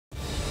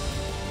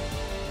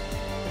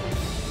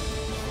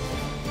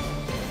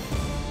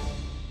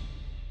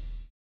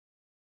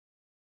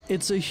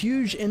It's a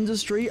huge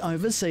industry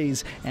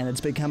overseas, and it's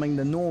becoming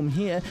the norm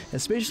here,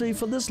 especially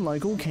for this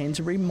local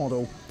Canterbury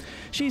model.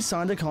 She's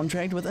signed a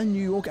contract with a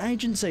New York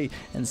agency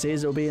and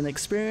says it'll be an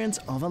experience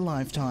of a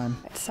lifetime.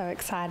 It's so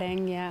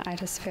exciting, yeah, I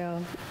just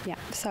feel,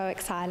 so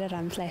excited,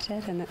 I'm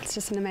flattered, and it's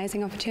just an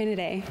amazing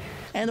opportunity.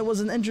 And it was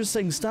an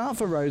interesting start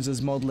for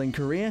Rose's modelling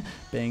career,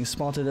 being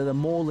spotted at a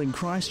mall in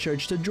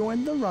Christchurch to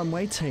join the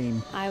Runway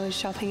team. I was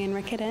shopping in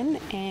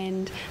Riccarton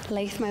and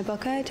Leith, my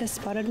booker, just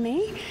spotted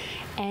me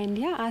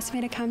and asked me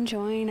to come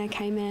join. I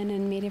came in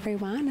and met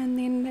everyone, and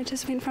then it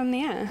just went from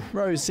there.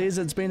 Rose says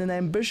it's been an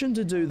ambition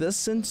to do this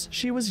since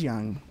she was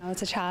young. I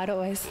was a child,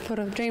 always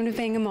dreamed of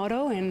being a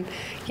model, and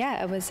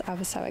I was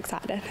so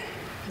excited.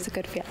 It was a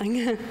good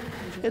feeling.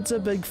 It's a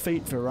big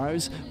feat for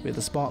Rose, where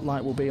the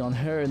spotlight will be on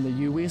her in the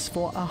US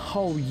for a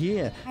whole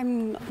year.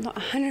 I'm not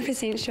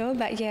 100% sure,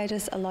 but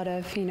just a lot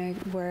of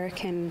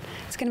work, and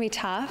it's going to be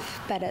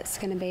tough, but it's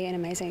going to be an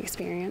amazing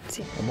experience.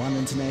 Yeah. One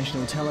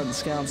international talent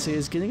scout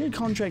says getting a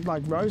contract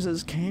like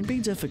Rose's can be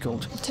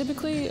difficult.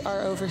 Typically,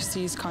 our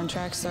overseas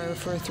contracts are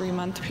for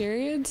 3-month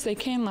periods. They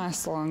can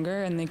last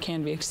longer and they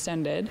can be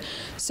extended,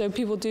 so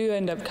people do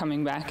end up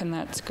coming back, and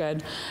that's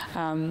good.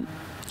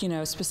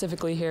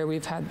 Specifically here,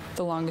 we've had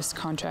the longest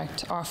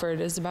contract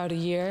offered is about a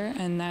year,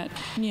 and that,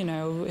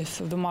 if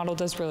the model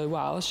does really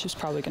well, she's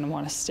probably going to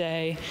want to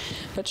stay,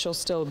 but she'll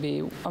still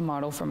be a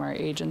model from our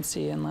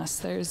agency unless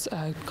there's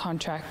a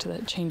contract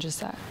that changes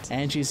that.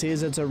 And she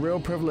says it's a real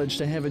privilege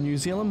to have a New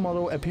Zealand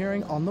model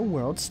appearing on the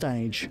world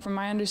stage. From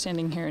my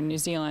understanding here in New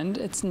Zealand,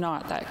 it's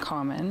not that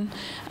common.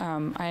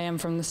 I am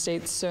from the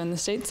States, so in the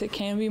States it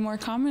can be more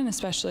common,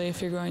 especially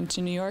if you're going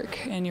to New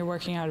York and you're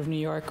working out of New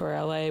York or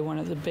LA, one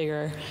of the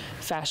bigger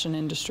fashion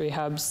industry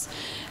hubs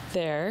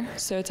there.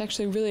 So it's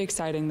actually really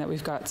exciting that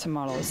we've got some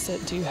models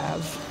that do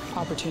have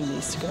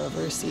opportunities to go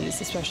overseas,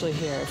 especially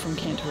here from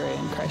Canterbury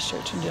and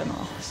Christchurch in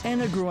general.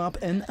 Anna grew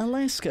up in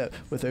Alaska,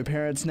 with her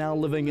parents now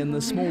living in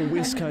the small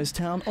west coast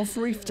town of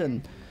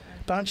Reefton.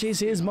 But she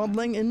says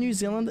modelling in New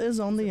Zealand is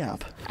on the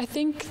up. I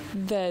think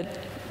that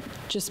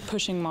just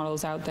pushing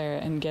models out there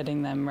and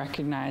getting them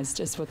recognized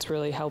is what's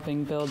really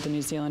helping build the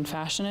New Zealand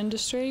fashion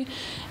industry.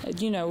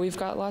 We've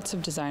got lots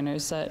of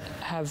designers that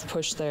have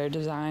pushed their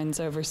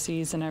designs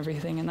overseas and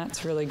everything, and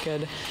that's really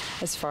good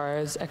as far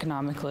as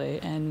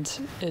economically, and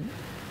it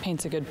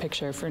paints a good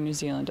picture for New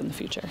Zealand in the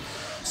future.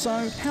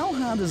 So how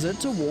hard is it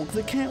to walk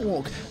the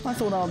catwalk? I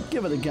thought I'd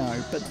give it a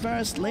go, but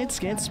first let's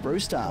get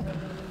spruced up.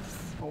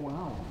 Oh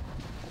wow.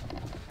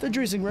 The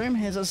dressing room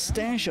has a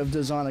stash of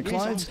designer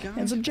clothes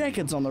and some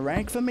jackets on the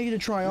rack for me to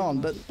try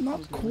on, but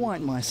not quite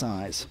my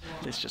size.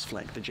 Let's just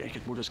flag the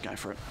jacket, we'll just go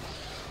for it.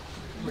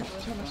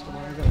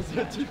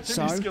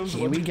 So,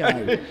 here we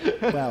go.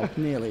 Well,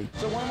 nearly.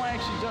 So what am I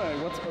actually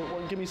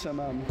doing? Give me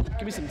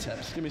some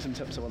tips. Give me some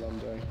tips of what I'm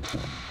doing. So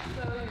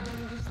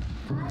you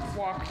just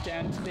walk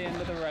down to the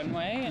end of the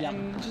runway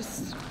and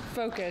just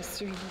focus.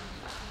 You're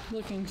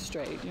looking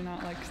straight. You're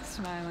not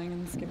smiling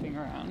and skipping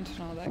around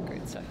and all that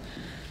great stuff.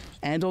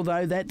 And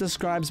although that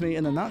describes me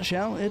in a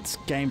nutshell, it's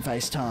game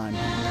face time.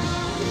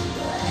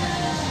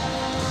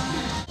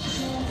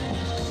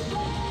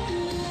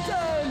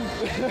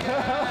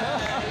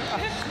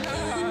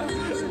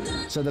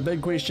 So the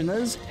big question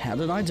is, how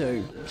did I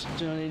do?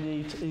 Do I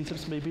need any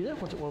tips to be better?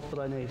 What would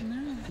I need?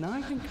 No?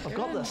 I've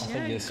got this. I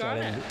think you're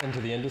straight into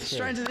the industry.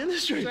 Straight into the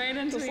industry. Straight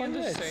into the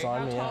industry.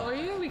 Sign me How tall are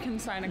you? We can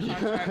sign a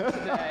contract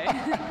today.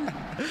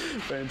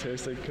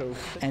 Fantastic, cool.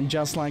 And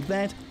just like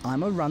that,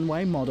 I'm a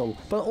runway model.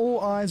 But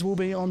all eyes will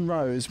be on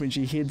Rose when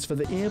she heads for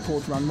the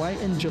airport runway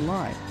in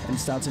July and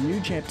starts a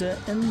new chapter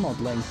in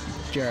modelling.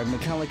 Jared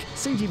McCulloch,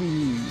 CTV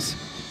News.